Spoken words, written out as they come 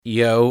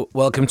Yo,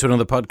 welcome to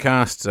another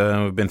podcast.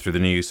 We've been through the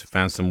news,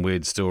 found some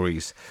weird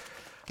stories.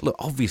 Look,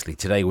 obviously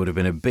today would have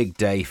been a big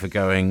day for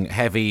going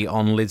heavy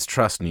on Liz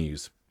Truss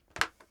news.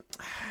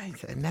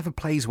 It never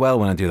plays well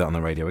when I do that on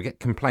the radio. I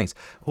get complaints.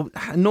 Well,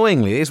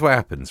 annoyingly, here's what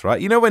happens,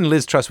 right? You know when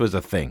Liz Truss was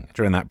a thing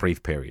during that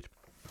brief period?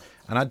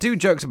 And I do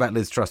jokes about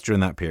Liz Truss during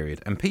that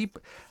period, and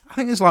people, I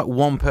think there's like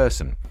one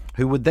person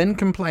who would then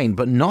complain,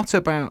 but not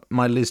about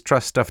my Liz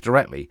Truss stuff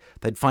directly.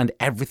 They'd find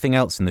everything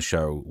else in the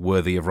show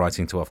worthy of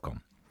writing to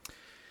Ofcom.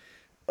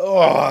 Oh,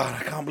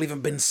 I can't believe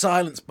I've been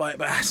silenced by it,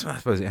 but I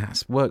suppose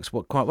it works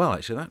quite well,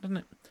 actually, that,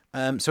 doesn't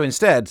it? So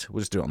instead,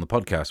 we'll just do it on the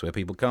podcast where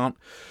people can't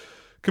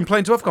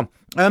complain to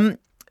Ofcom.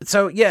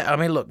 So, yeah, I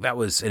mean, look, that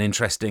was an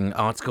interesting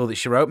article that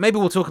she wrote. Maybe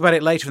we'll talk about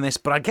it later in this,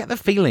 but I get the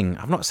feeling,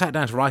 I've not sat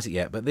down to write it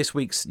yet, but this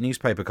week's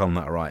newspaper column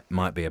that I write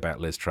might be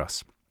about Liz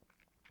Truss.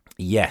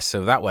 Yes,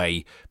 so that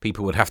way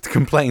people would have to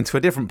complain to a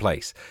different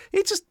place.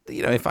 It's just,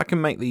 if I can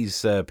make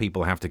these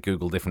people have to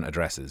Google different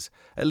addresses,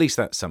 at least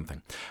that's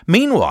something.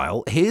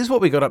 Meanwhile, here's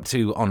what we got up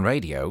to on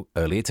radio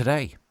earlier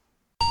today.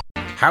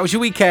 How was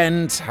your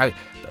weekend?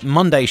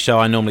 Monday show,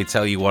 I normally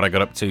tell you what I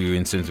got up to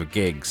in terms of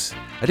gigs.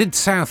 I did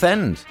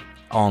Southend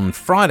on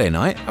Friday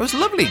night. It was a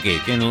lovely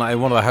gig in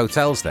one of the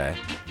hotels there.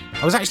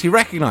 I was actually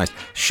recognised.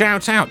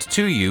 Shout out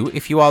to you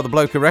if you are the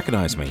bloke who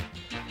recognised me.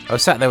 I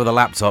was sat there with a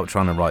laptop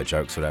trying to write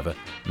jokes, whatever,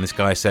 and this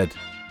guy said,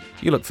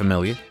 "You look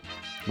familiar,"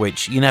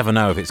 which you never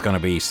know if it's going to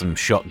be some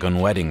shotgun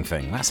wedding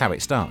thing. That's how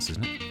it starts,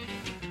 isn't it?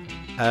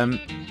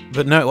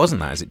 But no, it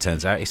wasn't that, as it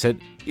turns out. He said,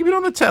 "You've been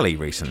on the telly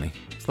recently?"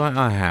 It's like,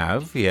 "I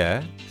have,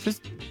 yeah." He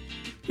says,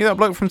 "You're that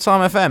bloke from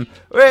Time FM?"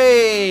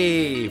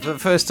 Hey! For the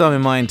first time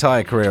in my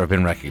entire career, I've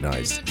been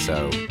recognised.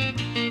 So,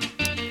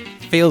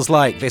 feels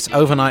like this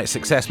overnight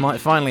success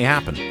might finally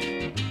happen.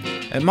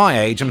 At my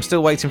age, I'm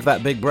still waiting for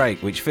that big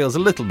break, which feels a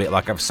little bit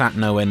like I've sat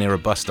nowhere near a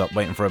bus stop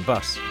waiting for a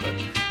bus.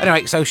 But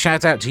anyway, so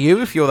shout out to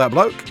you if you're that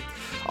bloke.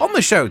 On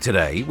the show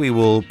today, we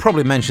will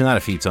probably mention that a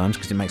few times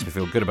because it makes me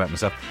feel good about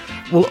myself.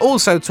 We'll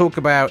also talk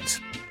about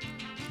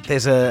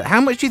how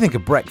much do you think a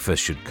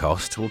breakfast should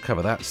cost? We'll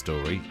cover that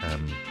story. I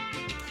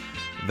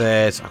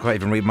can't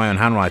even read my own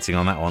handwriting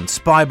on that one.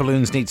 Spy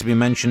balloons need to be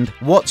mentioned.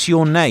 What's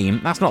your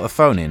name? That's not the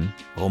phone in.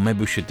 Or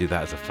maybe we should do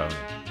that as a phone in.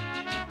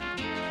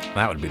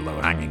 That would be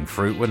low-hanging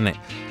fruit, wouldn't it?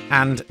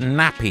 And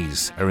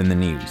nappies are in the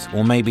news.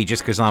 Or maybe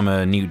just because I'm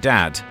a new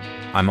dad,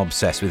 I'm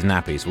obsessed with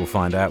nappies. We'll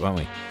find out, won't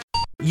we?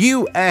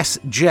 US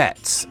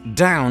jets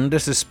downed a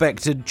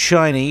suspected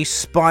Chinese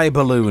spy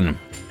balloon.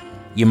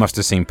 You must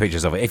have seen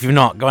pictures of it. If you've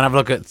not, go and have a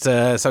look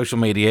at social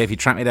media. If you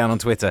track me down on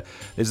Twitter,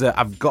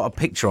 I've got a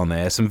picture on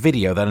there, some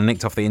video that I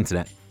nicked off the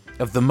internet,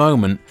 of the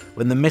moment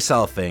when the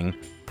missile thing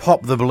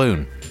popped the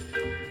balloon.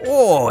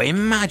 Oh,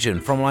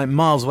 imagine from like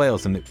miles away or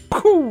something.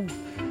 Pooh!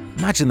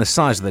 Imagine the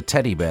size of the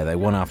teddy bear they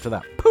won after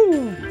that.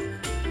 Pooh!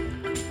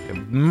 A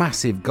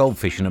massive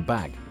goldfish in a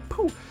bag.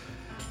 Pooh!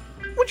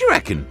 What do you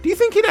reckon? Do you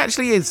think it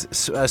actually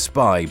is a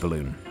spy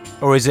balloon?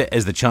 Or is it,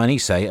 as the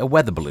Chinese say, a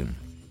weather balloon?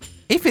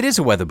 If it is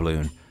a weather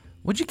balloon,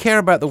 would you care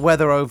about the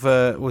weather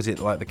over, was it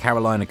like the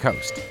Carolina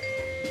coast?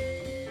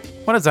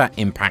 How does that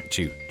impact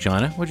you,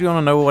 China? Would you want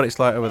to know what it's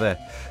like over there?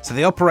 So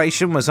the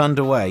operation was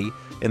underway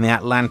in the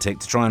Atlantic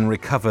to try and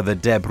recover the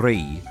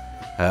debris.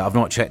 I've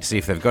not checked to see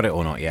if they've got it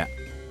or not yet.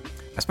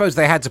 I suppose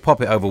they had to pop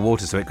it over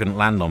water so it couldn't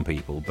land on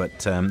people, but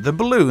the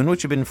balloon,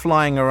 which had been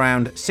flying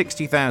around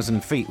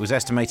 60,000 feet, was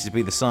estimated to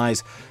be the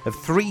size of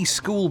 3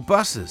 school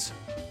buses.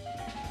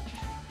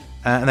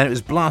 And then it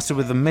was blasted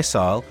with a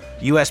missile.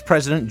 US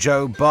President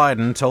Joe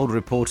Biden told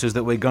reporters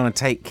that we're going to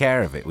take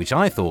care of it, which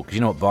I thought, because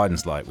you know what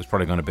Biden's like, was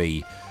probably going to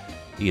be,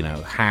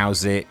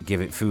 house it, give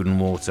it food and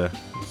water.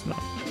 It's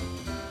not.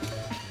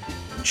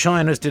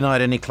 China's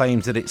denied any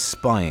claims that it's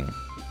spying.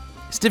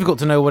 It's difficult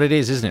to know what it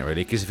is, isn't it,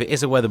 really? Because if it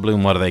is a weather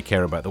balloon, why do they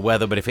care about the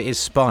weather? But if it is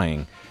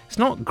spying, it's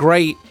not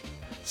great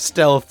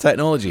stealth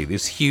technology,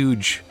 this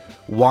huge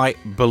white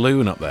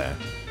balloon up there.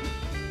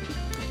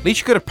 At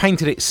least you could have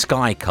painted it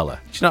sky colour.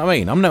 Do you know what I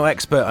mean? I'm no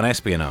expert on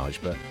espionage,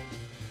 but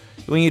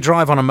when you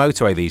drive on a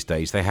motorway these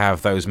days, they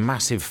have those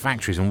massive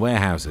factories and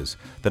warehouses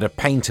that are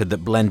painted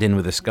that blend in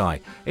with the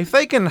sky. If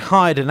they can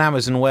hide an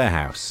Amazon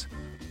warehouse,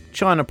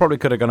 China probably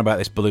could have gone about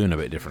this balloon a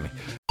bit differently.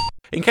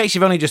 In case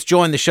you've only just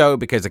joined the show,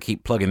 because I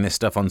keep plugging this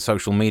stuff on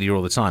social media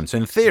all the time. So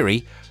in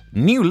theory,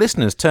 new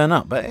listeners turn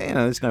up, but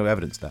there's no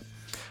evidence of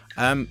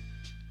that.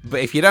 But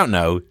if you don't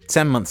know,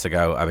 10 months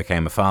ago, I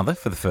became a father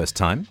for the first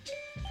time.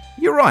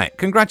 You're right.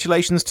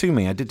 Congratulations to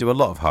me. I did do a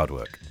lot of hard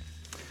work.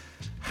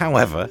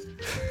 However,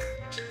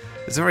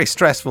 it's a very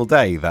stressful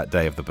day, that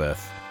day of the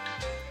birth.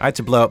 I had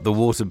to blow up the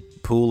water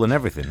pool and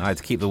everything. I had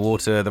to keep the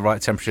water the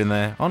right temperature in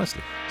there,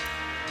 honestly.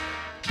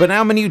 But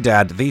now I'm a new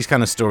dad. These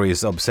kind of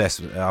stories I'm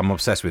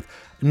obsessed with.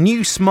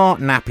 New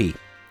smart nappy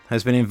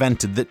has been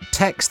invented that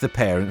texts the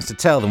parents to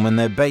tell them when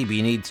their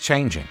baby needs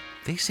changing.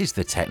 This is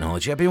the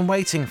technology I've been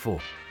waiting for.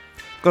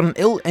 Got an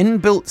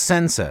inbuilt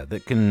sensor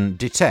that can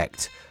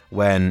detect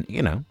when,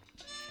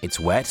 it's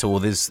wet or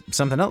there's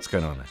something else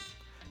going on there.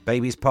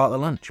 Baby's part of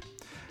the lunch.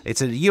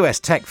 It's a US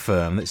tech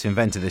firm that's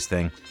invented this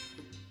thing.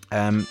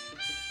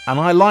 I And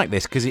I like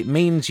this because it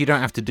means you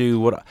don't have to do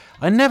what...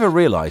 I never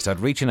realised I'd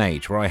reach an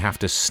age where I have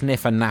to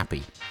sniff a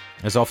nappy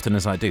as often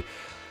as I do.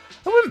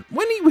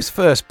 When he was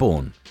first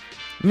born,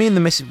 me and the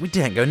missus, we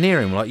didn't go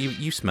near him. We're like,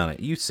 you smell it.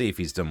 You see if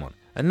he's done one.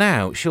 And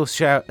now she'll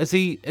shout, has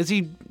he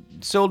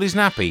sold his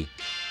nappy?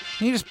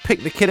 And you just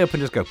pick the kid up and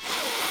just go...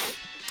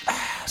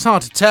 It's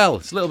hard to tell.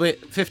 It's a little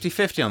bit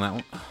 50-50 on that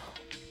one.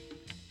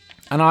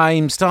 And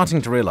I'm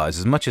starting to realise,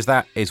 as much as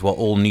that is what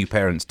all new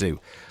parents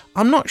do,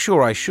 I'm not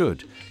sure I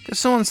should. Because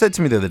someone said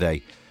to me the other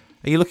day,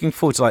 are you looking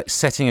forward to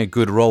setting a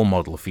good role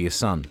model for your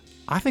son?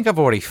 I think I've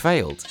already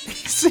failed.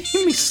 He's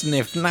seen me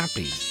sniff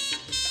nappies.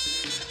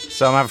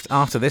 So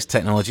after this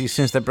technology, as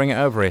soon as they bring it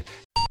over here.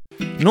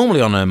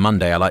 Normally on a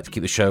Monday, I like to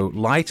keep the show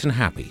light and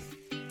happy.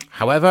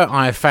 However,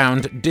 I have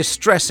found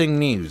distressing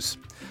news.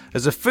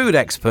 As a food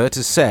expert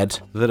has said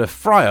that a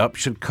fry-up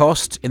should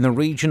cost in the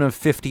region of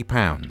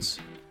 £50.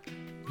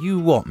 You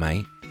what,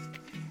 mate?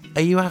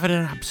 Are you having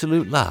an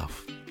absolute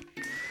laugh?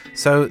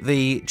 So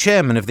the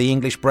chairman of the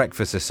English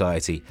Breakfast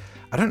Society,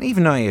 I don't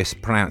even know how you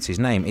pronounce his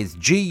name, it's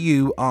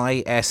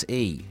Guise.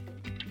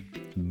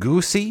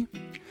 Goosey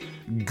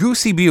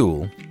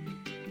Buell.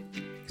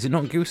 Is it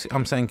not Goosey?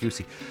 I'm saying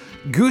Goosey.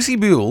 Goosey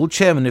Buell,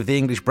 chairman of the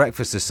English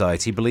Breakfast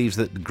Society, believes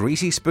that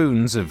greasy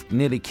spoons have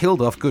nearly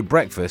killed off good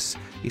breakfasts.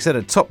 He said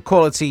a top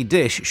quality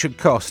dish should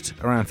cost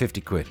around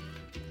 £50.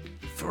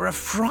 For a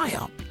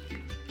fry-up?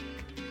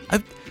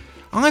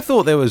 I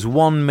thought there was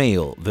one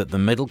meal that the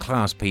middle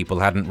class people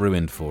hadn't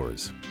ruined for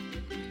us.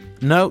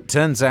 No,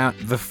 turns out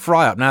the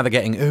fry-up, now they're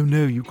getting, oh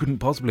no, you couldn't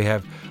possibly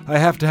have, I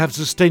have to have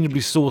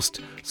sustainably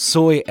sourced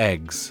soy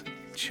eggs.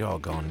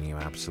 Jog on, you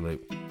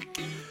absolute.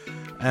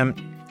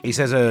 He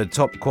says a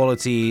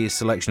top-quality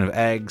selection of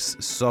eggs,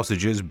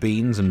 sausages,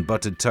 beans and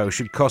buttered toast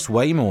should cost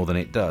way more than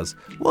it does.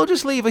 Well,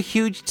 just leave a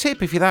huge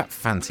tip if you're that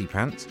fancy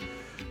pants.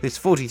 This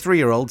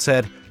 43-year-old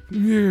said,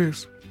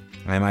 yes.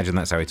 I imagine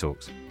that's how he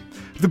talks.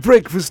 The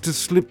breakfast has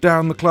slipped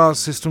down the class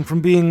system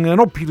from being an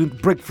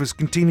opulent breakfast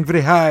containing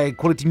very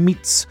high-quality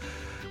meats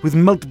with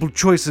multiple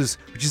choices,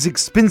 which is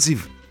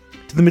expensive,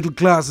 to the middle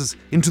classes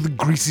into the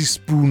greasy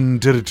spoon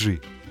territory.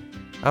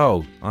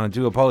 Oh, I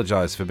do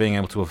apologise for being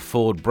able to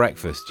afford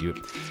breakfast.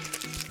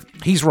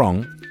 He's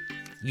wrong.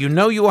 You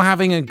know you're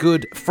having a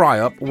good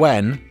fry-up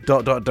when... ...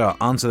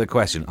 Answer the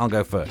question. I'll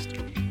go first.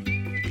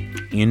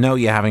 You know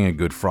you're having a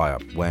good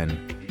fry-up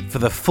when, for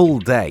the full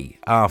day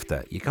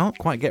after, you can't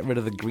quite get rid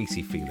of the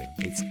greasy feeling.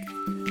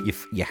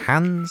 It's your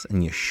hands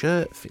and your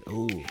shirt feel...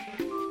 Ooh.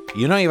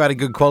 You know you've had a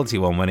good quality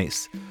one when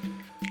it's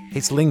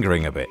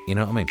lingering a bit, you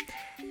know what I mean?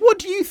 What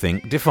do you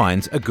think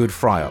defines a good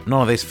fry-up?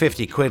 None of this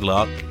 £50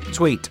 lark.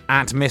 Tweet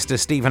at Mr.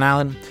 Stephen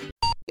Allen.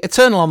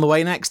 Eternal on the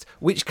way next,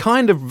 which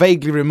kind of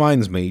vaguely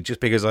reminds me,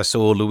 just because I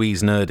saw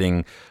Louise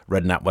Nerding,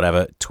 Redknapp,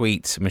 whatever,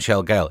 tweet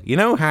Michelle Gale. You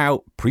know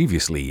how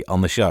previously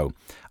on the show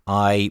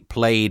I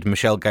played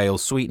Michelle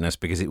Gale's Sweetness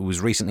because it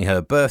was recently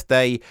her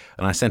birthday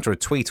and I sent her a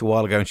tweet a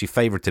while ago and she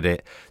favourited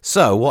it.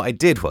 So what I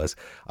did was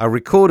I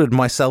recorded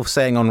myself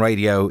saying on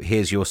radio,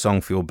 here's your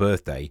song for your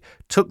birthday,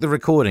 took the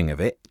recording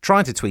of it,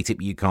 tried to tweet it,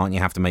 but you can't, you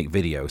have to make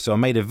video. So I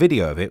made a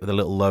video of it with a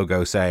little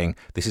logo saying,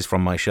 this is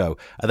from my show,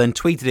 and then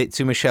tweeted it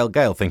to Michelle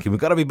Gale thinking, we've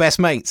got to be best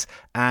mates.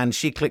 And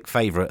she clicked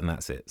favourite and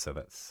that's it. So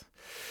that's,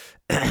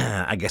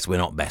 I guess we're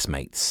not best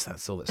mates.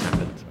 That's all that's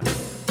happened.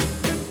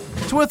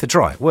 It's worth a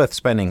try, worth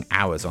spending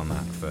hours on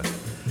that for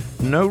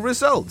no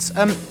results.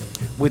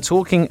 We're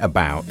talking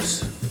about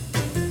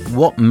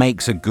what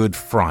makes a good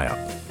fry-up.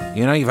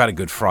 You know you've had a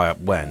good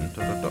fry-up when...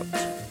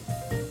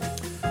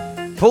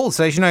 Paul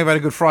says you know you've had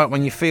a good fry-up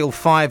when you feel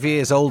 5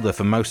 years older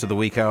for most of the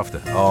week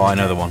after. Oh, I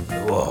know the one.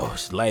 Oh,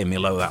 it's laying me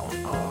low, that one.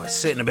 Oh, it's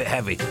sitting a bit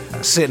heavy.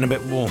 It's sitting a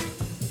bit warm.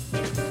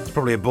 It's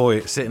probably a boy.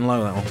 It's sitting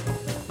low, that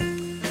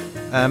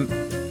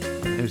one.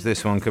 Who's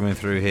this one coming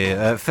through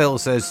here? Phil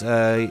says,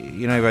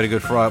 you know you've had a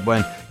good fry-up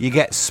when you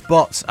get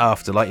spots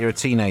after, like you're a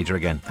teenager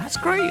again. That's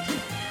great.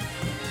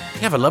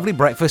 You have a lovely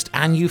breakfast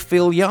and you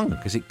feel young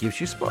because it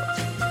gives you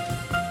spots.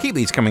 Keep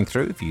these coming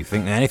through if you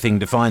think anything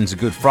defines a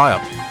good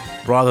fry-up.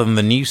 Rather than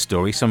the news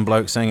story, some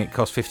bloke saying it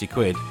costs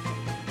 £50.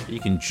 You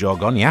can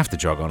jog on. You have to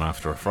jog on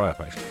after a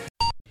fry-up, actually.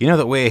 You know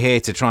that we're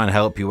here to try and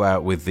help you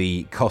out with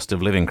the cost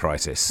of living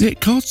crisis. It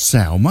costs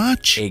how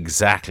much?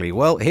 Exactly.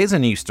 Well, here's a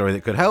news story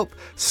that could help.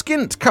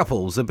 Skint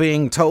couples are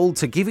being told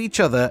to give each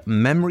other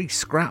memory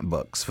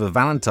scrapbooks for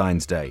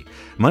Valentine's Day.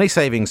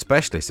 Money-saving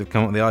specialists have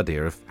come up with the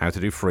idea of how to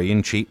do free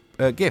and cheap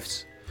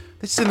gifts.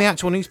 This is in the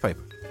actual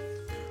newspaper.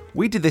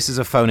 We did this as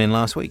a phone-in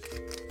last week.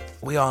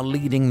 We are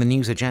leading the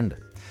news agenda.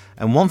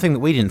 And one thing that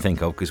we didn't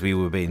think of because we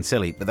were being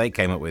silly, but they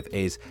came up with,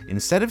 is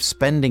instead of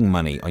spending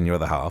money on your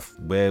other half,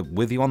 we're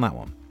with you on that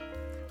one.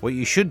 What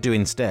you should do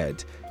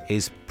instead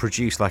is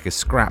produce like a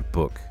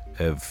scrapbook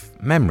of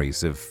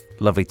memories of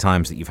lovely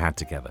times that you've had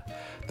together.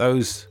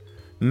 Those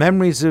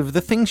memories of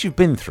the things you've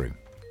been through.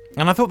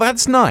 And I thought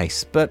that's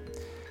nice, but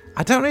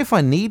I don't know if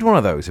I need one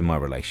of those in my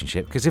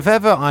relationship, because if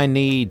ever I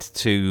need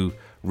to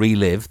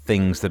relive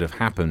things that have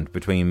happened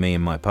between me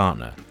and my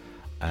partner,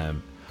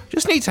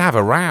 just need to have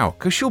a row,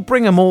 because she'll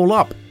bring them all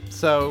up.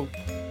 So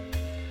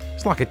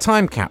it's like a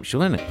time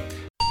capsule, isn't it?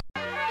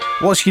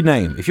 What's your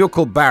name? If you're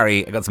called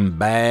Barry, I got some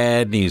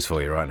bad news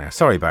for you right now.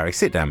 Sorry, Barry.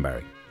 Sit down,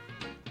 Barry.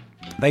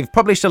 They've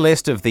published a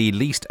list of the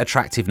least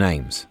attractive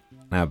names.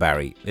 Now,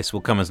 Barry, this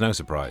will come as no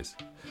surprise.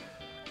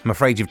 I'm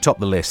afraid you've topped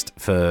the list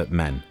for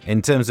men.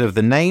 In terms of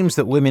the names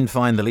that women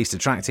find the least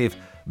attractive,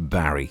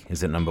 Barry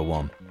is at number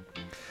 1.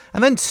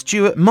 And then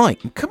Stuart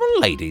Mike. Come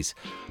on, ladies.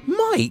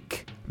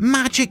 Mike?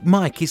 Magic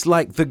Mike is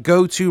like the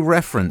go-to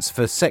reference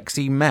for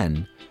sexy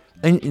men.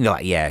 And you're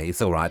like, yeah,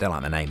 it's all right. I don't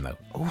like the name, though.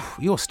 Oh,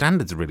 your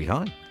standards are really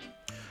high.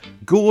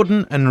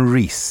 Gordon and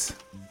Reese.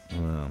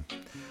 Well,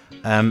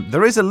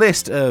 there is a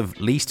list of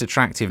least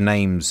attractive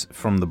names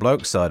from the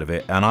bloke side of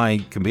it, and I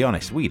can be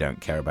honest, we don't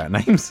care about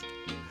names.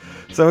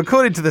 So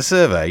according to the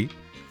survey,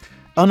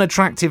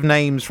 unattractive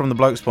names from the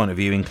bloke's point of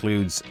view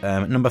includes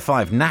number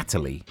 5,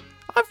 Natalie.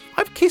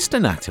 I've kissed a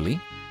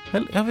Natalie.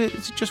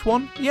 Is it just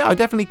one? Yeah,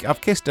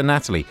 I've kissed a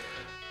Natalie.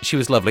 She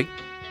was lovely.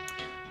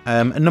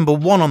 And number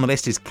 1 on the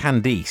list is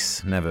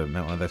Candice. Never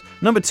met one of those.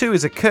 Number 2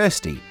 is a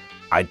Kirsty.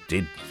 I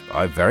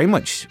very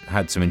much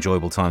had some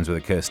enjoyable times with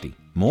a Kirsty.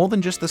 More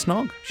than just the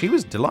snog. She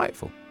was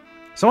delightful.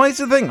 So it's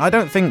the thing. I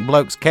don't think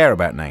blokes care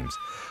about names.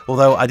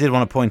 Although I did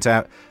want to point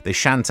out the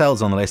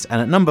Chantel's on the list. And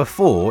at number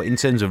 4, in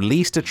terms of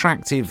least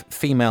attractive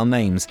female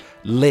names,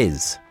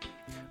 Liz.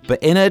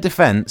 But in her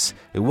defence,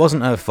 it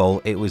wasn't her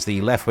fault. It was the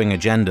left-wing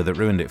agenda that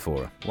ruined it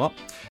for her. What?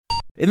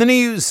 In the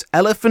news,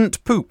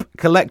 elephant poop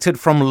collected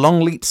from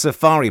Longleat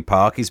Safari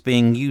Park is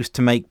being used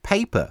to make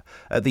paper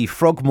at the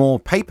Frogmore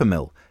Paper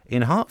Mill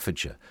in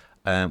Hertfordshire.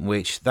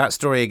 That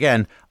story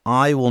again,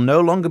 I will no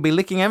longer be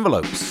licking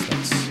envelopes.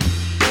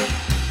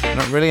 I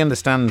don't really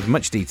understand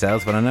much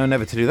details, but I know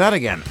never to do that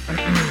again.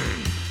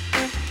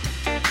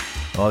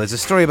 Oh, there's a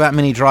story about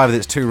Mini Driver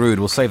that's too rude.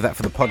 We'll save that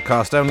for the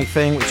podcast only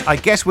thing, which I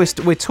guess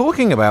we're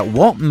talking about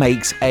what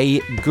makes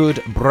a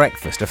good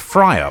breakfast, a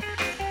fry-up.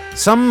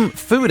 Some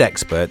food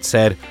expert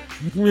said,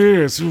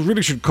 yes, it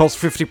really should cost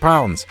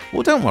 £50.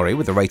 Well, don't worry,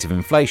 with the rate of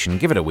inflation,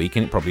 give it a week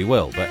and it probably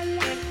will, but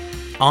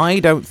I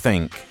don't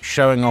think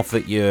showing off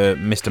that you're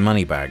Mr.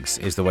 Moneybags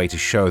is the way to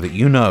show that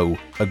you know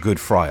a good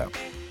fry-up.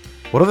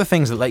 What are the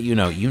things that let you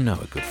know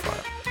a good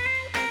fry-up?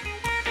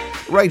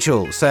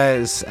 Rachel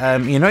says,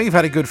 you've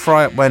had a good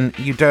fry-up when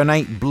you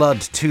donate blood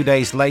 2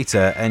 days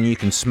later and you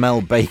can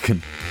smell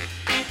bacon.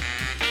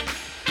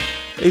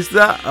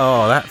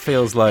 That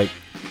feels like...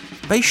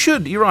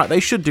 You're right, they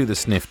should do the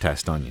sniff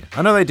test on you.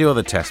 I know they do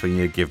other tests when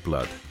you give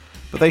blood,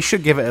 but they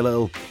should give it a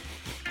little...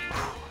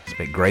 It's a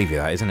bit gravy,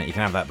 that, isn't it? You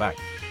can have that back.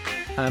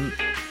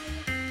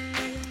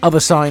 Other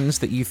signs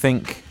that you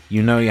think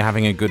you know you're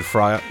having a good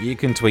fry-up, you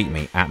can tweet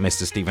me at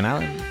Mr. Stephen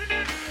Allen.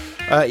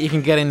 You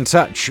can get in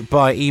touch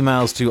by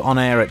emails to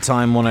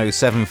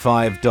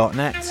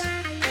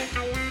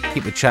onair@time1075.net.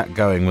 Keep the chat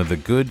going with the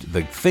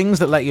things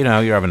that let you know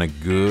you're having a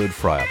good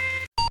fry-up.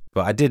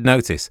 But I did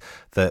notice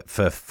that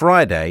for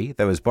Friday,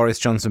 there was Boris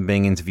Johnson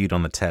being interviewed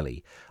on the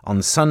telly.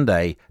 On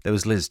Sunday, there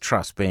was Liz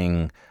Truss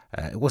being...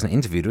 it wasn't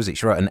interviewed, was it?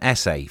 She wrote an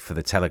essay for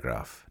The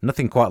Telegraph.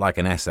 Nothing quite like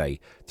an essay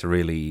to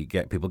really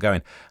get people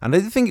going. And I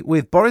think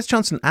with Boris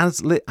Johnson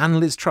and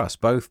Liz Truss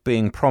both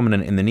being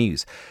prominent in the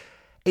news,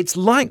 it's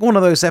like one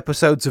of those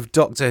episodes of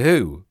Doctor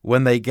Who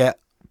when they get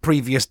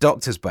previous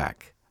doctors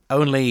back,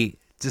 only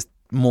just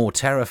more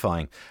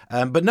terrifying.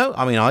 But no,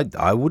 I mean,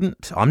 I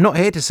wouldn't. I'm not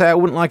here to say I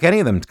wouldn't like any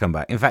of them to come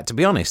back. In fact, to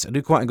be honest, I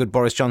do quite a good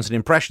Boris Johnson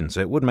impression, so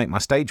it would make my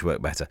stage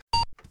work better.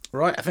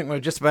 Right, I think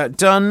we're just about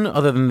done,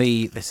 other than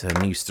this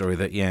news story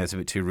that, it's a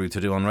bit too rude to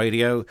do on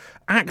radio.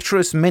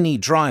 Actress Mini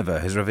Driver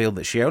has revealed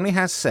that she only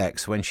has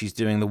sex when she's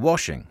doing the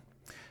washing,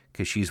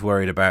 because she's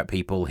worried about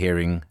people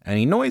hearing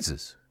any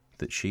noises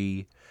that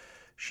she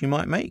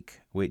might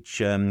make, which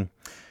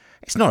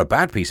it's not a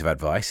bad piece of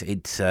advice.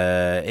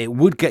 It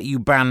would get you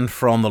banned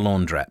from the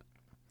laundrette.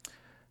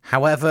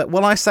 However,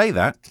 while I say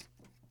that,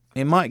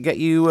 it might get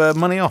you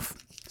money off.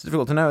 It's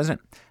difficult to know, isn't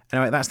it?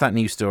 Anyway, that's that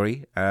news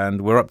story,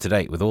 and we're up to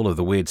date with all of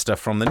the weird stuff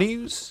from the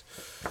news.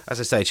 As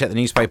I say, check the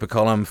newspaper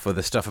column for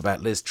the stuff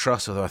about Liz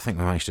Truss, although I think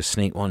we managed to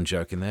sneak one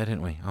joke in there,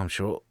 didn't we? I'm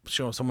sure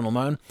someone will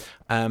moan.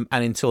 And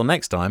until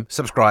next time,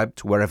 subscribe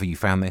to wherever you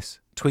found this.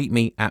 Tweet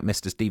me at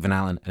Mr. Stephen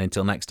Allen, and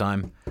until next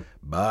time,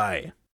 bye.